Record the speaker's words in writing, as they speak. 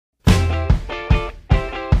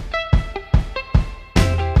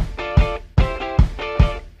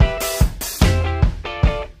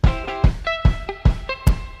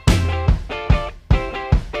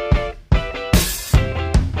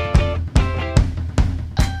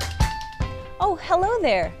hello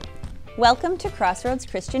there. Welcome to Crossroads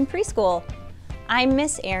Christian Preschool. I'm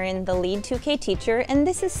Miss Erin, the lead 2K teacher, and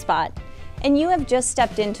this is Spot, and you have just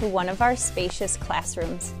stepped into one of our spacious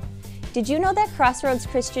classrooms. Did you know that Crossroads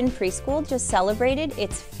Christian Preschool just celebrated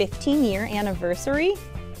its 15-year anniversary?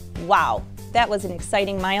 Wow, that was an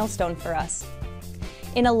exciting milestone for us.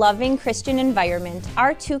 In a loving Christian environment,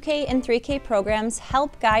 our 2K and 3K programs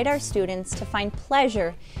help guide our students to find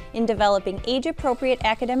pleasure in developing age-appropriate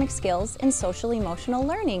academic skills and social-emotional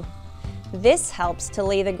learning. This helps to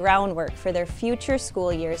lay the groundwork for their future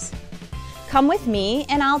school years. Come with me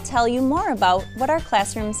and I'll tell you more about what our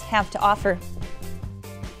classrooms have to offer.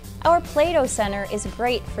 Our Play-Doh Center is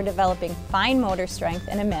great for developing fine motor strength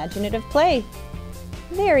and imaginative play.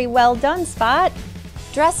 Very well done, Spot!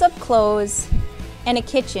 Dress-up clothes and a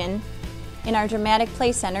kitchen in our Dramatic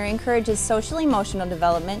Play Center encourages social-emotional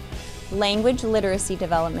development, language literacy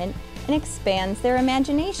development, and expands their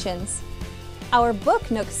imaginations. Our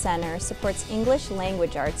Book Nook Center supports English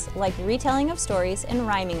language arts like retelling of stories and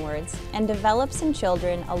rhyming words and develops in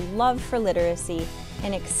children a love for literacy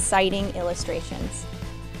and exciting illustrations.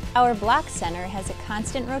 Our Block Center has a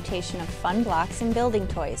constant rotation of fun blocks and building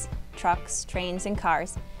toys, trucks, trains, and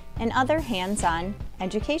cars, and other hands-on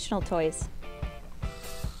educational toys.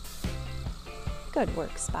 Good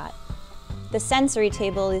work, Spot. The sensory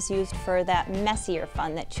table is used for that messier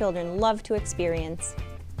fun that children love to experience.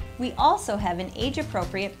 We also have an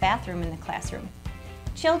age-appropriate bathroom in the classroom.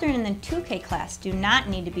 Children in the 2K class do not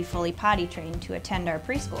need to be fully potty trained to attend our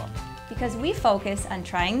preschool because we focus on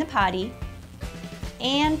trying the potty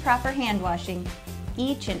and proper hand washing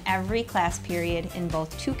each and every class period in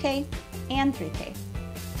both 2K and 3K.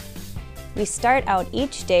 We start out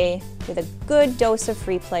each day with a good dose of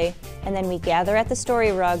free play, and then we gather at the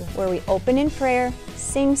story rug where we open in prayer,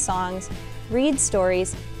 sing songs, read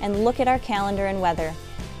stories, and look at our calendar and weather.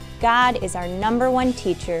 God is our #1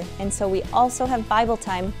 teacher, and so we also have Bible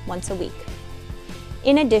time once a week.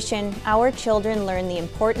 In addition, our children learn the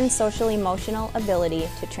important social-emotional ability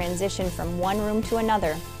to transition from one room to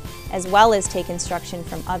another, as well as take instruction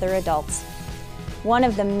from other adults. One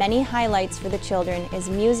of the many highlights for the children is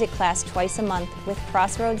music class twice a month with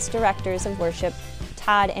Crossroads Directors of Worship,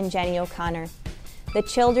 Todd and Jenny O'Connor. The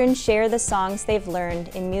children share the songs they've learned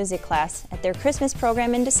in music class at their Christmas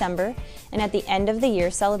program in December and at the end of the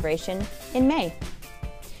year celebration in May.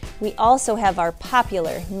 We also have our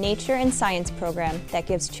popular Nature and Science program that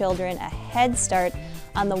gives children a head start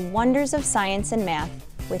on the wonders of science and math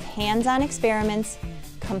with hands-on experiments,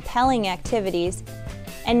 compelling activities,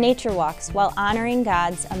 and nature walks while honoring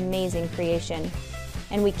God's amazing creation.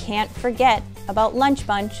 And we can't forget about Lunch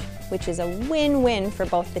Bunch, which is a win-win for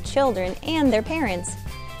both the children and their parents.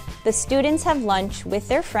 The students have lunch with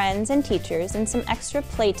their friends and teachers and some extra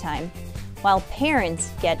playtime, while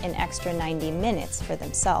parents get an extra 90 minutes for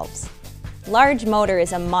themselves. Large motor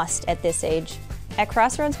is a must at this age. At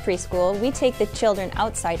Crossroads Preschool, we take the children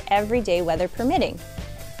outside every day, weather permitting.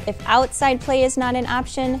 If outside play is not an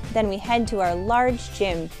option, then we head to our large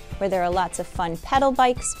gym where there are lots of fun pedal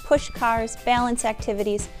bikes, push cars, balance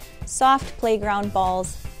activities, soft playground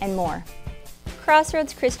balls, and more.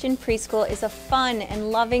 Crossroads Christian Preschool is a fun and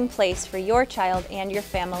loving place for your child and your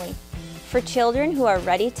family. For children who are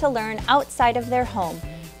ready to learn outside of their home,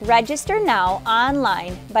 register now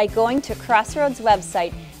online by going to Crossroads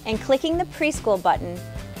website and clicking the preschool button,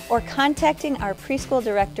 or contacting our preschool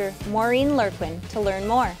director, Maureen Lurquin, to learn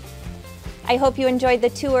more. I hope you enjoyed the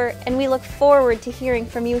tour, and we look forward to hearing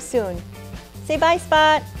from you soon. Say bye,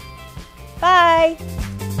 Spot. Bye.